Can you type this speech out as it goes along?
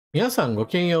皆さんご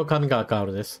きげんよう、上川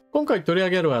薫です。今回取り上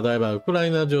げる話題はウクラ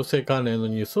イナ情勢関連の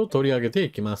ニュースを取り上げて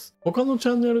いきます。他のチ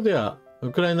ャンネルでは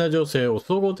ウクライナ情勢を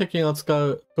総合的に扱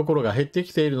うところが減って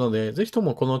きているので、ぜひと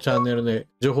もこのチャンネルで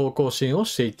情報更新を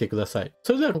していってください。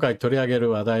それでは今回取り上げる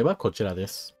話題はこちらで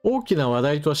す。大きな話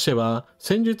題としては、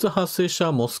先日発生し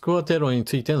たモスクワテロに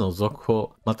ついての続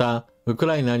報、また、ウク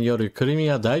ライナによるクリミ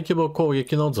ア大規模攻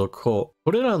撃の続報、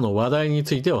これらの話題に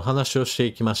ついてお話をして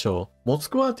いきましょう。モス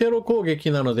クワテロ攻撃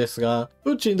なのですが、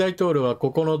プーチン大統領は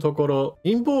ここのところ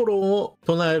陰謀論を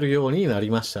唱えるようにな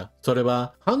りました。それ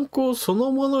は、犯行そ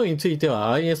のものについて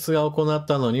は IS が行っ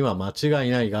たのには間違い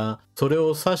ないが、それ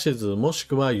を指図もし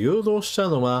くは誘導した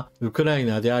のはウクライ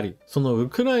ナであり、そのウ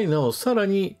クライナをさら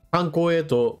に犯行へ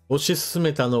と推し進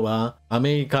めたのはア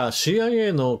メリカ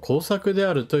CIA の工作で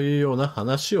あるというような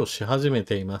話をし始め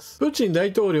ています。プーチン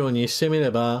大統領にしてみ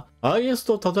れば、IS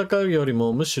と戦うより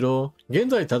もむしろ現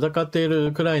在戦っている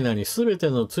ウクライナに全て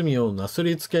の罪をなす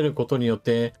りつけることによっ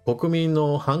て国民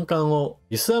の反感を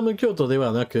イスラム教徒で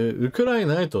はなくウクライ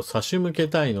ナへと差し向け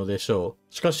たいのでしょう。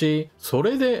しかし、そ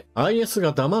れで IS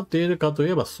が黙っているかとい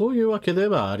えばそういうわけで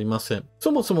はありません。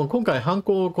そもそも今回犯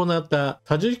行を行った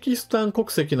タジキスタン国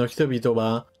籍の人々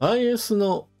は IS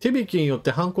の手引きによっ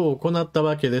て犯行を行った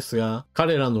わけですが、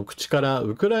彼らの口から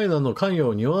ウクライナの関与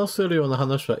を匂わせるような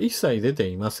話は一切出て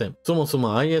いません。そもそ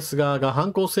も IS 側が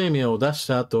犯行声明を出し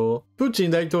た後、プーチ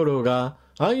ン大統領が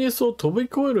IS を飛び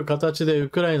越える形でウ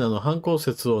クライナの犯行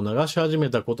説を流し始め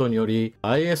たことにより、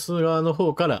IS 側の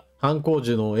方から犯行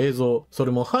時の映像、そ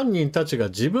れも犯人たちが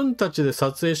自分たちで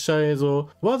撮影した映像を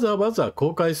わざわざ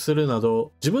公開するな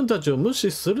ど、自分たちを無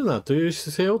視するなという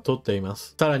姿勢をとっていま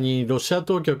す。さらに、ロシア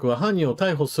当局は犯人を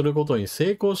逮捕することに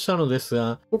成功したのです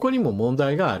が、ここにも問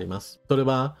題があります。それ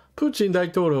は、プーチン大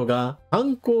統領が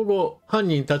犯行後、犯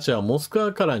人たちはモスク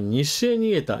ワから西へ逃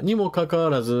げたにもかかわ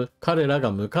らず、彼ら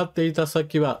が向かっていた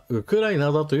先はウクライ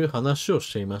ナだという話を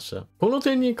していました。この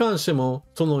点に関しても、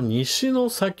その西の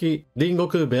先、隣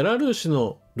国ベラルーシ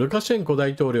のルカシェンコ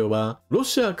大統領は、ロ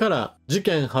シアから事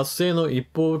件発生の一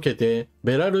報を受けて、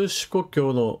ベラルーシ国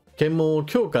境の検問を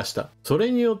強化した。そ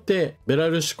れによって、ベラ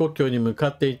ルーシ国境に向か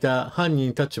っていた犯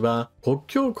人たちは、国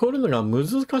境を越えるのが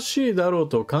難しいだろう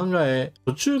と考え、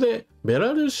途中でベ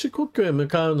ラルーシ国境へ向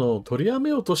かうのを取りや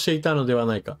めようとしていたのでは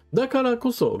ないか。だから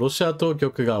こそ、ロシア当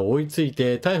局が追いつい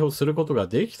て逮捕することが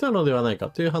できたのではないか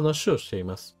という話をしてい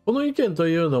ます。この意見と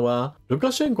いうのは、ル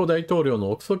カシェンコ大統領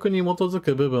の憶測に基づ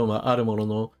く部分はあるもの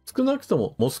の、少なくと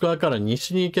もモスクワから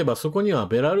西に行けばそこには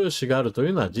ベラルーシがあると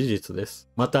いうのは事実です。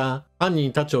また、犯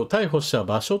人たちを逮捕した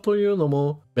場所というの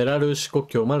も、ベラルーシ国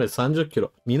境まで30キ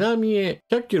ロ、南へ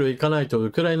100キロ行かないと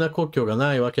ウクライナ国境が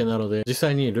ないわけなので、実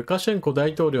際にルカシェンコ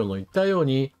大統領の言ったよう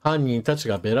に、犯人たち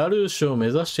がベラルーシを目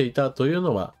指していたという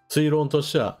のは、推論と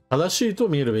しては正しいと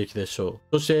見るべきでしょ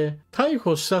う。そして、逮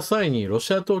捕した際にロ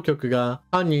シア当局が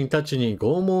犯人たちに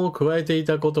拷問を加えてい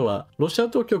たことは、ロシア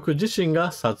当局自身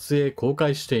が撮影公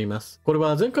開しています。これ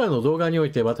は前回の動画にお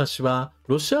いて私は、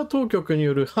ロシア当局に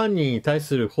よる犯人に対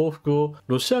する報復を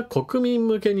ロシア国民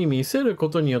向けに見せるこ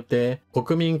とによって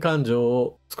国民感情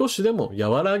を少しでも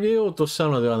和らげようとした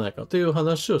のではないかという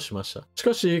話をしました。し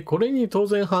かし、これに当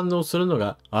然反応するの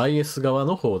が IS 側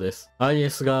の方です。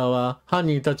IS 側は犯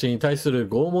人たちに対する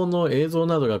拷問の映像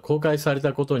などが公開され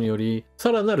たことにより、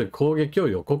さらなる攻撃を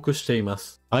予告していま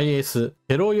す。IS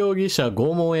テロ容疑者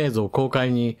拷問映像公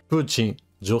開にプーチン、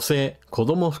女性、子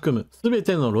供含む全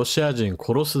てのロシア人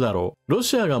殺すだろう。ロ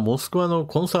シアがモスクワの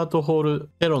コンサートホール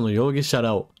テロの容疑者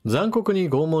らを残酷に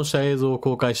拷問した映像を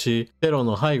公開し、テロ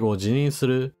の背後を辞任す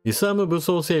るイスラム武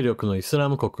装勢力のイスラ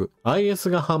ム国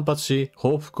IS が反発し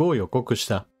報復を予告し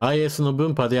た。IS の分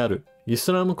派であるイ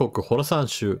スラム国ホラサン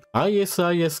州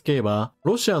ISISK は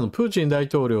ロシアのプーチン大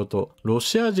統領とロ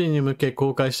シア人に向け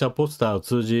公開したポスターを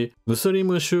通じムスリ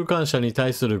ム収監者に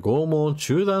対する拷問を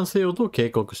中断せよと警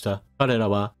告した。彼ら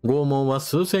は拷問は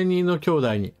数千人の兄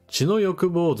弟に血の欲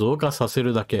望を増加させ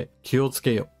るだけ。気をつ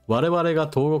けよ。我々が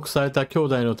投獄された兄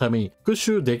弟のために復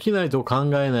讐できないと考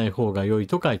えない方が良い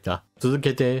と書いた。続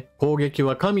けて、攻撃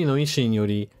は神の意志によ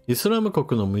り、イスラム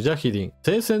国のムジャヒディン、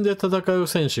聖戦で戦う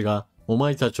戦士がお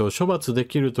前たちを処罰で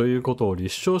きるということを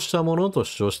立証したものと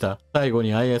主張した。最後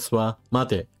に IS は、待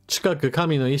て、近く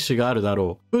神の意志があるだ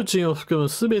ろう。プーチンを含む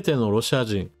全てのロシア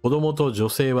人、子供と女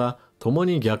性は共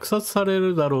に虐殺され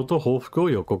るだろうと報復を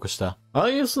予告した。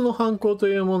IS の犯行と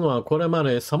いうものはこれま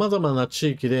で様々な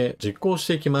地域で実行し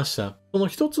てきました。その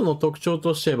一つの特徴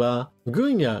としては、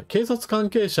軍や警察関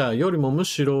係者よりもむ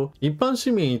しろ一般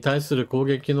市民に対する攻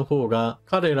撃の方が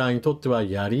彼らにとっては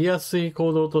やりやすい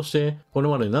行動としてこれ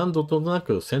まで何度とな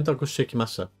く選択してきま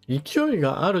した。勢い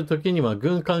がある時には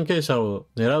軍関係者を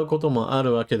狙うこともあ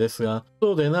るわけですが、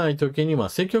そうでない時には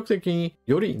積極的に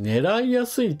より狙いや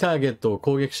すいターゲットを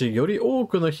攻撃し、より多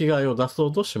くの被害を出そ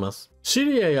うとします。シ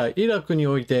リアやイラクに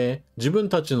おいて自分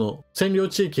たちの占領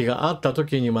地域があった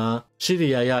時には、シ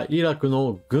リアやイラク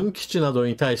の軍基地など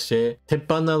に対して鉄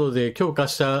板などで強化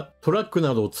したトラック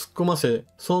などを突っ込ませ、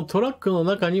そのトラックの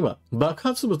中には爆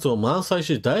発物を満載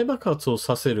し大爆発を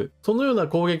させる、そのような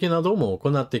攻撃なども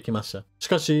行ってきました。し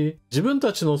かし、自分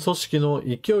たちの組織の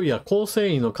勢いや構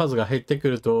成員の数が減ってく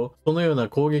ると、そのような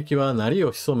攻撃は鳴り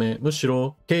を潜め、むし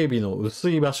ろ警備の薄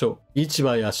い場所、市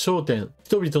場や商店、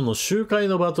人々の集会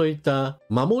の場といった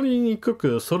守りにく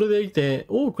く、それでいて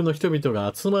多くの人々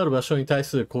が集まる場所に対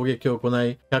する攻撃を行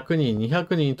い、100人、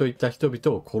200人といった人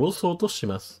々を殺そうとし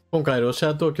ます。今回ロシ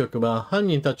ア当局は犯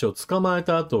人たちを捕まえ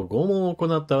た後拷問を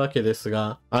行ったわけです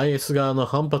が、IS 側の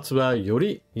反発はよ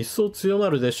り一層強ま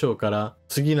るでしょうから、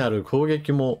次なる攻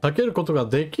撃も避けることが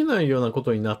できないようなこ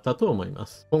とになったと思いま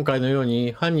す。今回のよう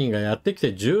に犯人がやってき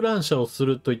て銃乱射をす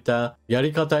るといったや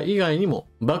り方以外にも、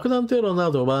爆弾テロな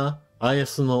どは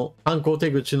IS の犯行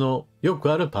手口のよ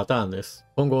くあるパターンです。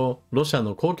今後、ロシア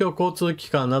の公共交通機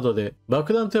関などで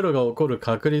爆弾テロが起こる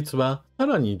確率はさ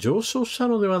らに上昇した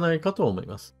のではないかと思い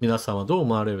ます。皆さんはどう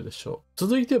思われるでしょう。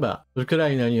続いては、ウクラ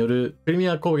イナによるクリミ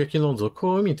ア攻撃の続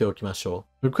報を見ておきましょ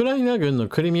う。ウクライナ軍の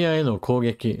クリミアへの攻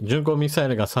撃、巡航ミサイ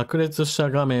ルが炸裂し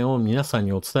た画面を皆さん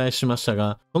にお伝えしました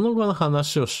が、その後の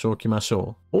話をしておきまし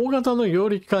ょう。大型の揚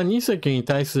陸艦2隻に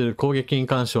対する攻撃に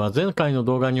関しては前回の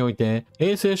動画において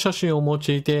衛星写真を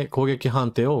用いて攻撃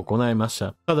判定を行いまし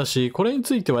た。ただし、これに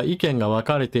ついては意見が分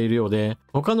かれているようで、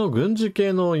他の軍事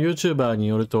系の YouTuber に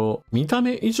よると、見た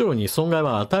目以上に損害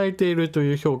は与えていると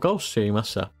いう評価をしていま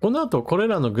した。この後、これ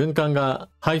らの軍艦が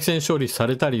敗戦勝利さ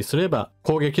れたりすれば、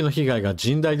攻撃の被害が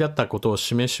甚大だったことを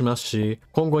示しますし、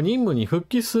今後任務に復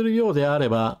帰するようであれ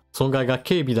ば、損害が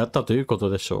軽微だったということ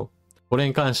でしょう。これ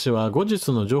に関しては後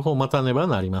日の情報を待たねば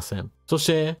なりません。そし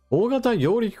て、大型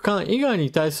揚陸艦以外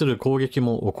に対する攻撃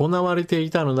も行われてい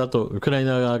たのだとウクライ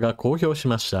ナ側が公表し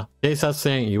ました。偵察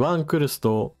船イワン・クルス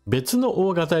と別の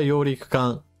大型揚陸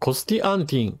艦コスティアン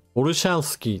ティン・オルシャン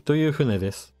スキーという船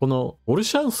です。このオル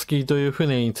シャンスキーという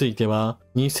船については、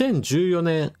2014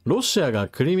年、ロシアが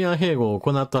クリミア併合を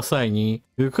行った際に、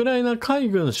ウクライナ海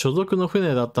軍所属の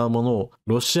船だったものを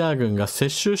ロシア軍が接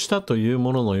収したという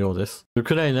もののようです。ウ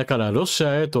クライナからロシ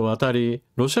アへと渡り、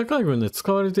ロシア海軍で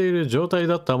使われている状態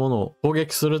だったものを攻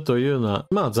撃するというの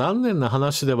は、残念な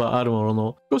話ではあるもの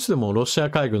の、少しでもロシア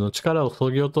海軍の力を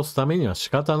削ぎ落とすためには仕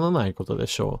方のないことで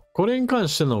しょう。これに関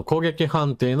しての攻撃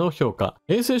判定の評価、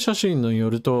衛星写真によ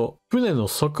ると、船の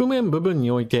側面部分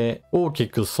において大き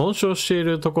く損傷してい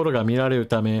るところが見られる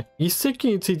ため、一隻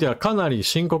についてはかなり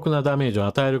深刻なダメージを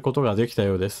与えることができた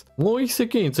ようです。もう一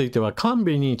隻については完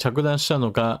備に着弾した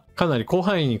のか、かなり広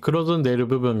範囲に黒ずんでいる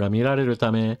部分が見られる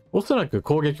ため、おそらく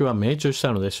攻撃は命中し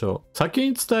たのでしょう。先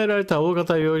に伝えられた大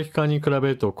型揚陸艦に比べ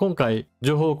ると、今回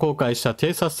情報公開した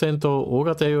偵察船と大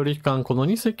型揚陸艦この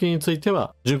2隻について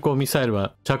は、巡航ミサイル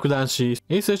は着弾し、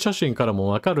衛星写真からも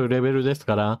わかるレベルです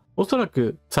から、おそら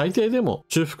く最低でも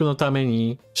修復のため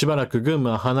にしばらく軍務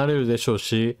は離れるでしょう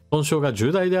し、損傷が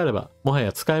重大であればもは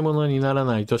や使い物になら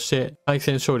ないとして敗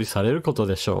戦勝利されること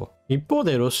でしょう。一方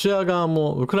でロシア側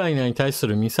もウクライナに対す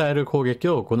るミサイル攻撃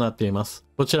を行っています。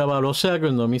こちらはロシア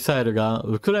軍のミサイルが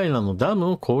ウクライナのダ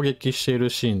ムを攻撃している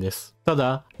シーンです。た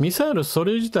だ、ミサイルそ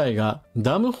れ自体が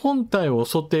ダム本体を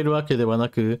襲っているわけではな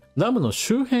く、ダムの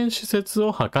周辺施設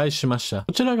を破壊しました。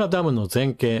こちらがダムの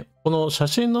前景。この写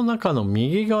真の中の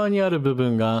右側にある部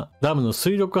分がダムの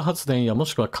水力発電やも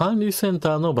しくは管理セン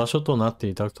ターの場所となって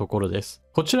いたところです。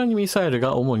こちらにミサイル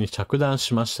が主に着弾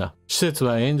しました。施設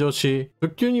は炎上し、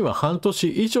復旧には半年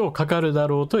以上かかるだ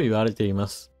ろうと言われていま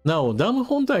す。なお、ダム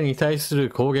本体に対する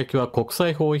攻撃は国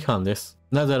際法違反です。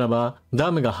なぜならば、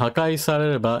ダムが破壊され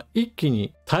れば一気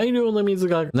に大量の水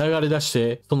が流れ出し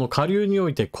て、その下流にお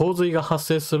いて洪水が発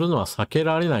生するのは避け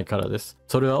られないからです。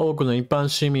それは多くの一般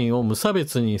市民を無差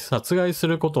別に殺害す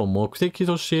ることを目的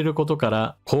としていることか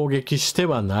ら、攻撃して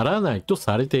はならないと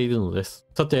されているのです。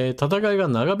さて、戦いが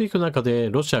長引く中で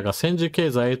ロシアが戦時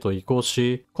経済へと移行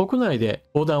し、国内で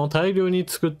砲弾を大量に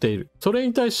作っている。それ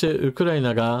に対してウクライ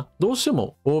ナがどうして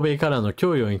も欧米からの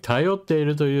供与に頼ってい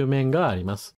るという面があり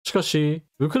ます。しかし、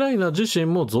ウクライナ自身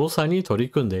も増産に取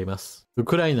り組んでいます。ウ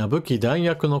クライナ武器弾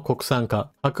薬の国産化、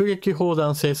迫撃砲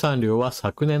弾生産量は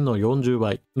昨年の40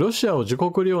倍。ロシアを自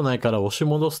国領内から押し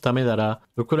戻すためなら、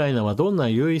ウクライナはどんな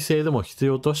優位性でも必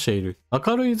要としている。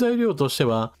明るい材料として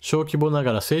は、小規模な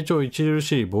がら成長著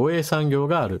しい防衛産業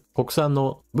がある。国産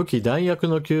の武器弾薬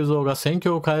の急増が戦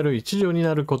況を変える一助に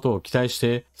なることを期待し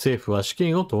て、政府は資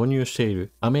金を投入してい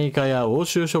る。アメリカや欧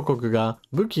州諸国が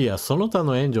武器やその他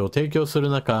の援助を提供する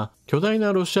中、巨大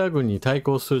なロシア軍に対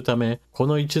抗するため、こ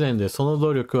の1年でその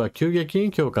努力は急激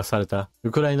に強化された。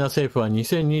ウクライナ政府は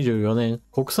2024年、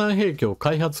国産兵器を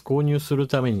開発購入する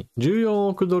ために14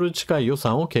億ドル近い予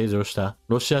算を計上した。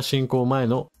ロシア侵攻前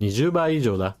の20倍以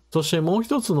上だ。そしてもう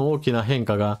一つの大きな変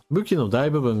化が、武器の大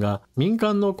部分が民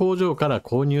間の工場から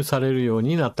購入されるよう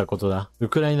になったことだ。ウ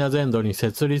クライナ全土に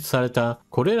設立された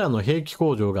これらの兵器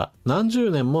工場が何十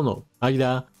年もの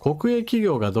間、国営企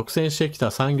業が独占してき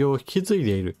た産業を引き継い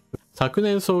でいる。昨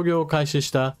年操業を開始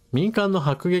した民間の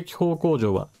迫撃砲工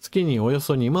場は月におよ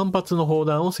そ2万発の砲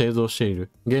弾を製造している。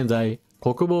現在、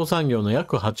国防産業の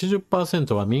約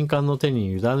 80% は民間の手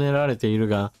に委ねられている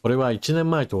が、これは1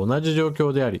年前と同じ状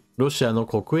況であり、ロシアの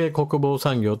国営国防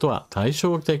産業とは対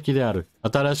照的である。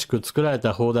新しく作られ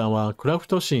た砲弾はクラフ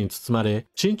ト紙に包まれ、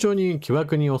慎重に木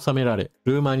枠に収められ、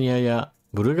ルーマニアや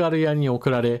ブルガリアに送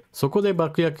られ、そこで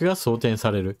爆薬が装填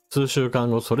される。数週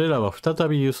間後、それらは再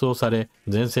び輸送され、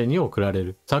前線に送られ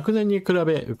る。昨年に比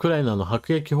べ、ウクライナの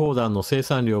迫撃砲弾の生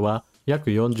産量は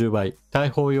約40倍、大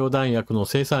砲用弾薬の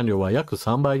生産量は約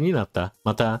3倍になった。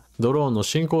また、ドローンの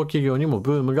新興企業にも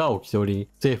ブームが起きており、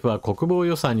政府は国防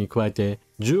予算に加えて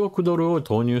10億ドルを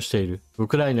投入している。ウ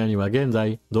クライナには現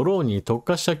在、ドローンに特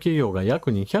化した企業が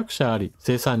約200社あり、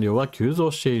生産量は急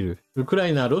増している。ウクラ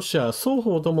イナ、ロシア双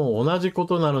方とも同じこ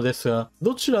となのですが、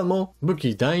どちらも武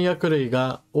器弾薬類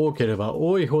が多ければ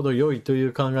多いほど良いとい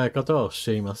う考え方をし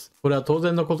ています。これは当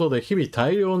然のことで日々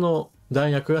大量の弾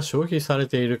薬が消費され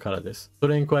ているからです。そ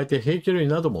れに加えて兵器類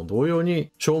なども同様に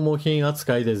消耗品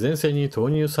扱いで前線に投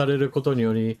入されることに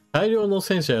より、大量の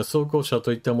戦車や装甲車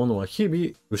といったものは日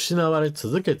々失われ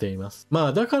続けています。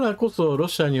だからこそロ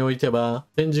シアにおいては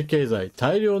戦時経済、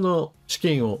大量の資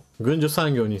金を軍需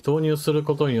産業に投入する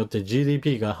ことによって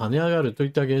GDP が跳ね上がるとい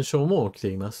った現象も起きて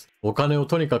います。お金を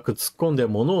とにかく突っ込んで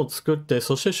物を作って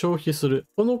そして消費する。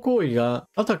この行為が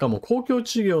あたかも公共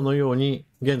事業のように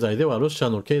現在ではロシア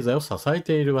の経済を支え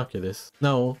ているわけです。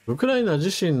なお、ウクライナ自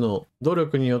身の努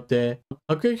力によって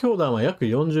迫撃砲弾は約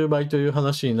40倍という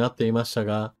話になっていました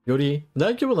が、より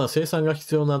大規模な生産が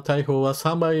必要な大砲は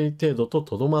3倍程度と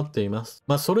とどまっています。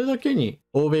それだけに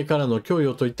欧米からの供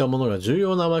与といったものが重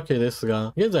要なわけです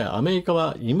が、現在アメリカ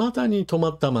は未だに止ま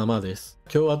ったままです。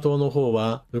共和党の方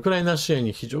はウクライナ支援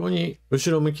に非常に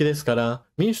後ろ向きですから、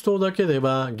民主党だけで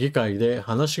は議会で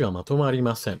話がまとまり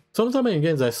ません。そのために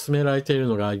現在進められている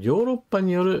のがヨーロッパ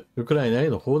によるウクライナへ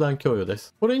の砲弾供与で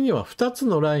す。これには2つ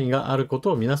のラインがあるこ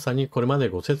とを皆さんにこれまで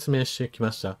ご説明してき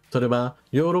ました。それは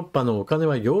ヨーロッパのお金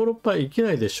はヨーロッパ域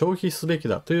内で消費すべき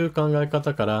だという考え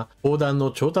方から、砲弾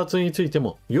の調達について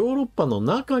もヨーロッパの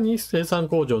中に生産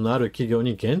工場のある企業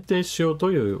に限定しよう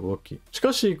という動き。し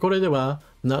かしこれでは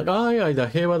長い間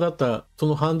平和だったそ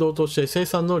の反動として生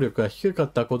産能力が低か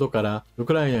ったことから、ウ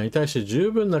クライナに対して十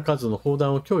分な数の砲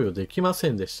弾を供与できませ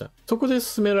んでした。そこで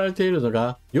進められているの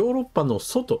が、ヨーロッパの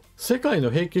外、世界の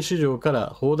兵器市場から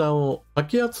砲弾をか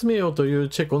き集めようという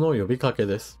チェコの呼びかけ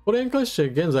です。これに関して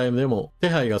現在でも手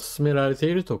配が進められて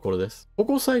いるところです。こ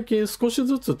こ最近少し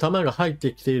ずつ弾が入っ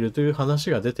てきているという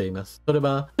話が出ています。それ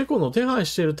はチェコの手配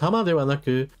している弾ではな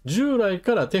く、従来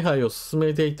から手配を進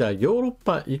めていたヨーロッ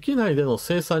パ域内での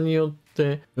生産によっ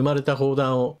て生まれた砲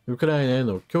弾をウクライナへ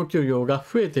の供給量が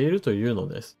増えているというの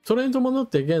です。それに伴っ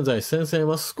て現在戦線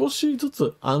は少しず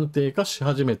つ安定化し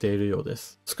始めているようで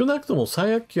す。少なくとも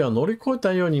最悪期は乗り越え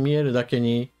たように見えるだけ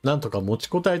に、なんとか持ち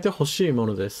こたえてほしいも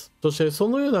のです。そしてそ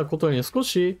のようなことに少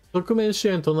し側面支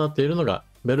援となっているのが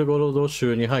ベルゴロド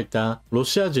州に入ったロ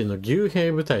シア人の義勇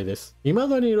兵部隊です。未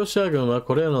だにロシア軍は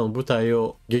これらの部隊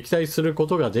を撃退するこ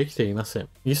とができていません。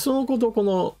いっそのことこ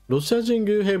のロシア人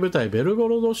義勇兵部隊ベルゴ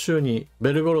ロド州に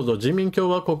ベルゴロド人民共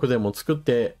和国でも作っ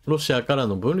て、ロシアから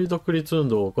の分離独立運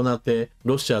動を行って、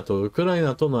ロシアとウクライ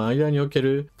ナとの間におけ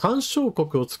る干渉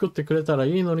国を作ってくれたら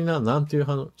いいのにな、なんていう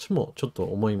話もちょっと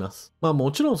思います。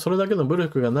もちろんそれだけの武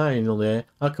力がないので、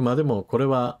あくまでもこれ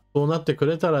はそうなってく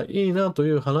れたらいいなと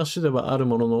いう話ではある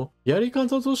ものの、やり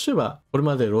方としてはこれ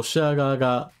までロシア側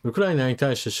がウクライナに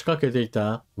対して仕掛けてい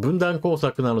た分断工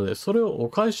作なので、それをお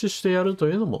返ししてやると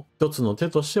いうのも一つの手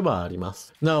としてはありま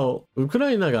す。なお、ウク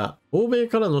ライナが欧米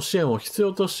からの支援を必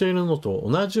要としているのと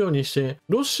同じようにして、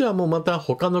ロシアもまた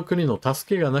他の国の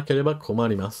助けがなければ困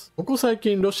ります。ここ最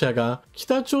近ロシアが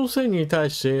北朝鮮に対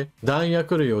して弾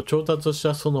薬類を調達し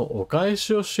たそのお返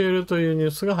しをしているというニュ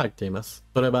ースが入っています。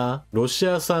それはロシ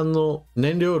ア産の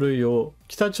燃料類を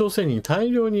北朝鮮に大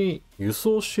量に輸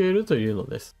送しているというの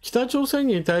です。北朝鮮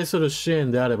に対する支援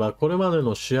であればこれまで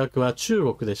の主役は中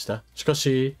国でした。しか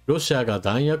しロシアが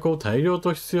弾薬を大量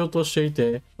と必要としてい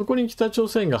て、そこに北朝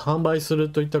鮮が販売する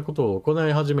といったことを行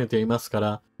い始めていますか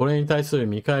ら、これに対する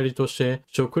見返りとして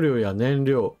食料や燃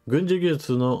料、軍事技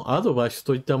術のアドバイス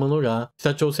といったものが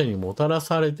北朝鮮にもたら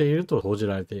されていると報じ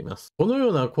られています。このよ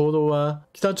うな行動は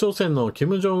北朝鮮の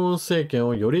金正恩政権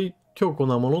をより強固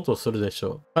なものとするでしょ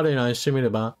う。彼らにしてみれ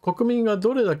ば、国民が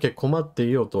どれだけ困って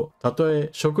いようと、たとえ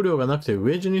食料がなくて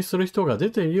飢え死にする人が出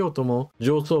ていようとも、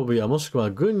上層部やもしくは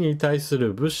軍に対す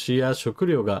る物資や食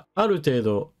料がある程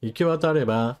度行き渡れ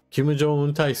ば、金正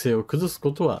恩体制を崩す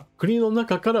ことは国の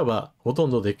中からはほと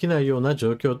んどできないような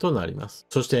状況となります。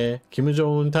そして、金正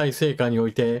恩体制下にお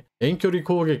いて、遠距離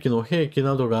攻撃の兵器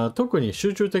などが特に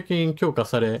集中的に強化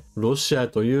され、ロシア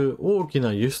という大き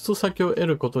な輸出先を得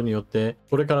ることによって、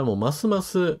これからもますま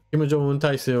す金正恩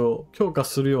体制を強化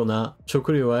するような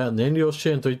食料や燃料支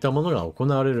援といったものが行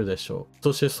われるでしょう。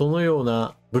そしてそのよう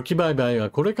な武器売買が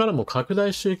これからも拡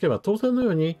大していけば当然のよ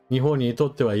うに日本にと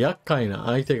っては厄介な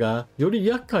相手がより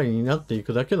厄介になってい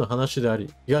くだけの話であり、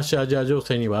東アジア情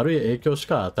勢に悪い影響し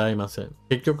か与えません。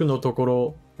結局のとこ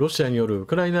ろ、ロシアによるウ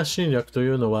クライナ侵略とい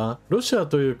うのは、ロシア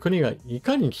という国がい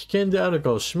かに危険である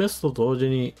かを示すと同時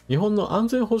に、日本の安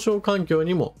全保障環境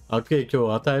にも悪影響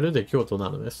を与える出来事な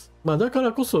のです。だか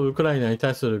らこそウクライナに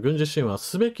対する軍事支援は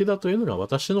すべきだというのが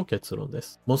私の結論で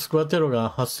す。モスクワテロが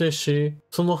発生し、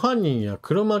その犯人や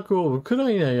黒幕をウクラ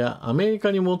イナやアメリ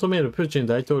カに求めるプーチン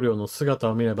大統領の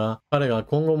姿を見れば、彼が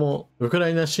今後もウクラ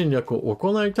イナ侵略を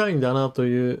行いたいんだなと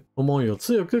いう思いを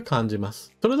強く感じま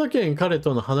す。それだけに彼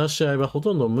との話し合いはほ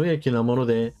とんど無益なもの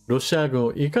で、ロシア軍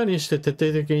をいかにして徹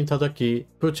底的に叩き、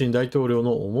プーチン大統領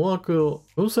の思惑を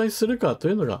粉砕するかと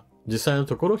いうのが実際の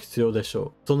ところ必要でし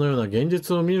ょう。そのような現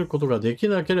実を見ることができ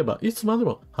なければ、いつまで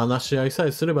も話し合いさ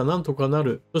えすれば何とかな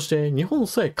る。そして日本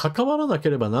さえ関わらなけ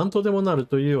れば何とでもなる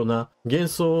というような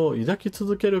幻想を抱き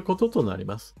続けることとなり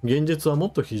ます。現実はも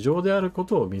っと非常であるこ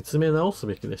とを見つめ直す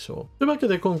べきでしょう。というわけ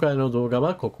で今回の動画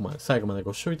はここまで。最後まで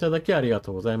ご視聴いただきありが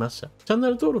とうございました。チャンネ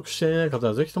ル登録していない方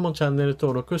はぜひともチャンネル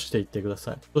登録していってくだ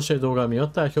さい。そして動画を見終わ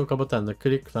ったら評価ボタンのク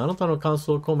リックとあなたの感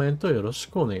想、コメントよろし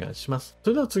くお願いします。そ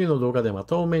れでは次の動画でま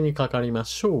たお目にかかりま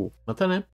しょう。またね。